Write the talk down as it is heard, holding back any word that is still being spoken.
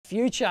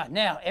future.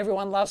 Now,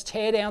 everyone loves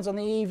teardowns on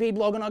the EV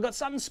blog, and I've got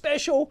something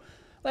special.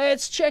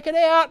 Let's check it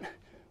out.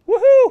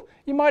 Woohoo!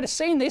 You might have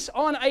seen this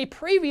on a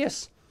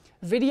previous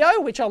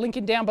video, which I'll link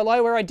in down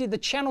below, where I did the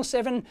Channel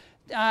 7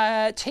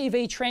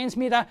 TV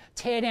transmitter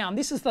teardown.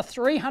 This is the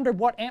 300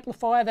 watt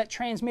amplifier that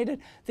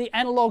transmitted the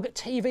analog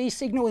TV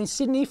signal in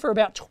Sydney for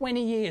about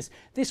 20 years.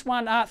 This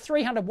one,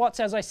 300 watts,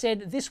 as I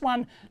said, this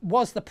one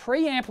was the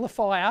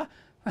preamplifier,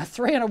 a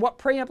 300 watt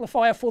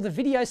preamplifier for the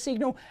video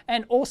signal,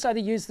 and also they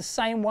used the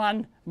same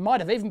one,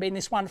 might have even been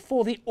this one,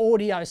 for the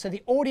audio. So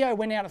the audio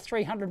went out at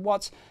 300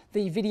 watts,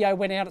 the video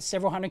went out at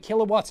several hundred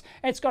kilowatts.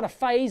 It's got a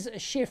phase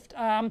shift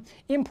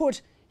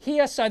input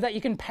here so that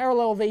you can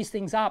parallel these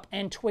things up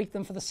and tweak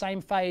them for the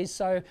same phase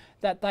so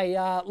that they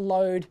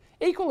load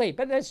equally.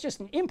 But there's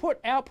just an input,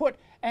 output,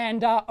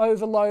 and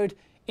overload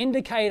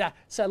indicator.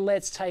 So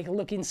let's take a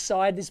look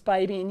inside this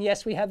baby. And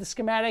yes, we have the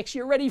schematics.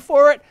 You ready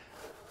for it?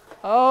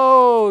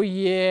 Oh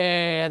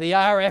yeah, the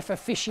RF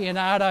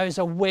aficionados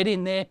are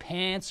wetting their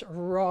pants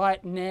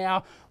right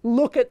now.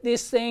 Look at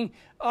this thing.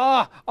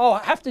 Oh, I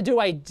have to do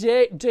a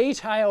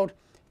detailed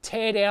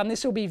teardown.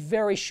 This will be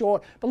very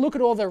short, but look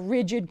at all the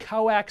rigid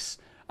coax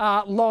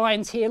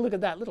lines here. Look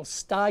at that, little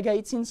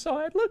stargates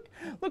inside. Look,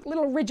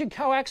 little rigid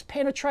coax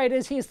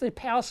penetrators. Here's the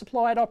power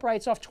supply. It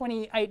operates off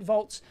 28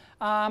 volts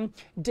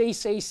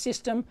DC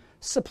system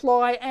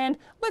supply. And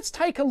let's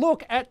take a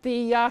look at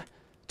the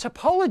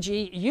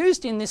topology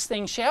used in this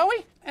thing, shall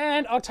we?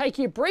 And I'll take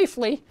you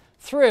briefly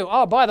through.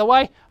 Oh, by the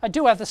way, I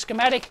do have the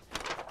schematic.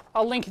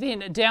 I'll link it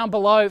in down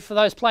below for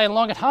those playing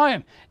along at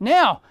home.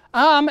 Now,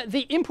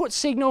 the input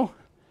signal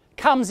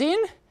comes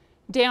in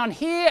down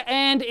here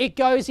and it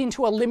goes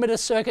into a limiter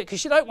circuit,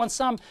 because you don't want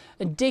some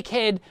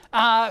dickhead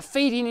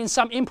feeding in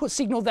some input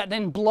signal that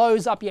then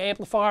blows up your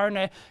amplifier,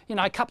 and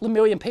a couple of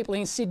million people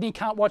in Sydney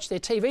can't watch their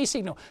TV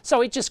signal.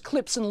 So it just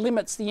clips and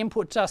limits the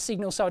input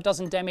signal so it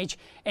doesn't damage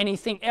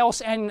anything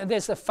else. And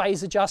there's the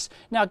phase adjust.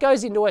 Now it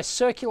goes into a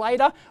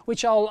circulator,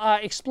 which I'll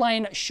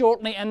explain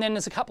shortly, and then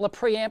there's a couple of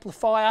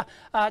preamplifier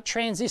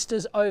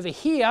transistors over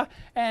here,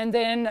 and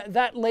then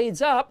that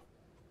leads up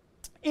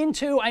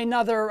into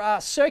another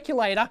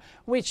circulator,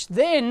 which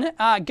then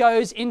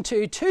goes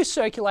into two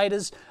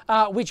circulators,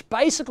 which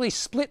basically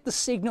split the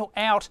signal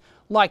out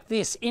like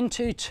this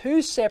into two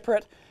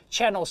separate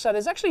channels. So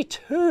there's actually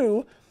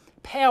two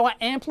power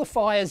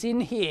amplifiers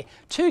in here,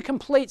 two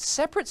complete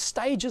separate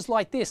stages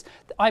like this.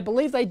 I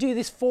believe they do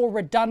this for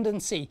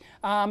redundancy,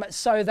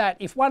 so that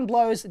if one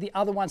blows, the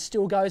other one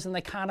still goes and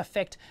they can't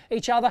affect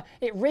each other.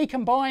 It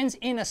recombines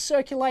in a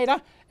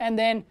circulator and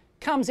then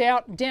comes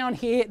out down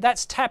here.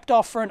 That's tapped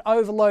off for an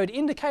overload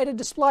indicator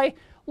display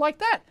like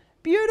that.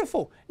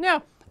 Beautiful.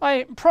 Now,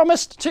 I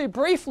promised to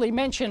briefly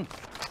mention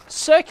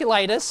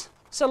circulators,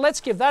 so let's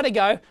give that a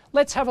go.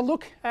 Let's have a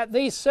look at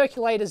these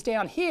circulators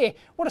down here.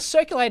 What a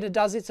circulator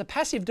does, it's a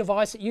passive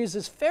device. It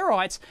uses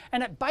ferrites,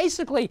 and it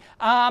basically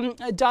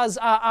does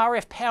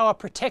RF power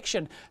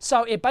protection.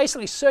 So it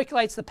basically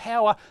circulates the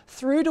power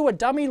through to a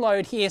dummy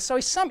load here. So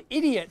if some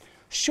idiot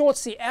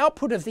shorts the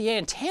output of the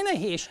antenna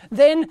here,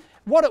 then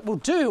what it will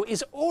do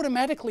is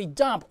automatically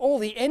dump all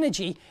the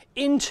energy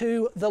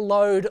into the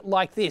load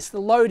like this.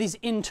 The load is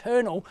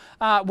internal.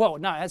 Well,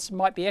 no, it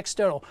might be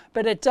external,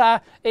 but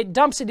it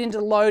dumps it into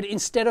the load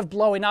instead of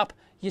blowing up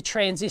your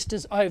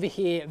transistors over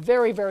here.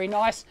 Very, very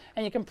nice.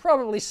 And you can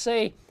probably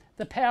see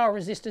the power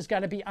resistor is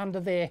going to be under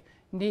there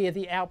near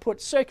the output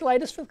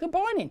circulators for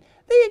combining.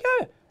 There you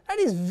go. That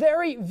is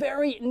very,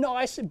 very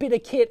nice bit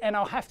of kit, and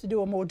I'll have to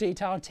do a more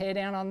detailed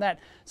teardown on that.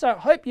 So I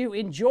hope you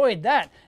enjoyed that.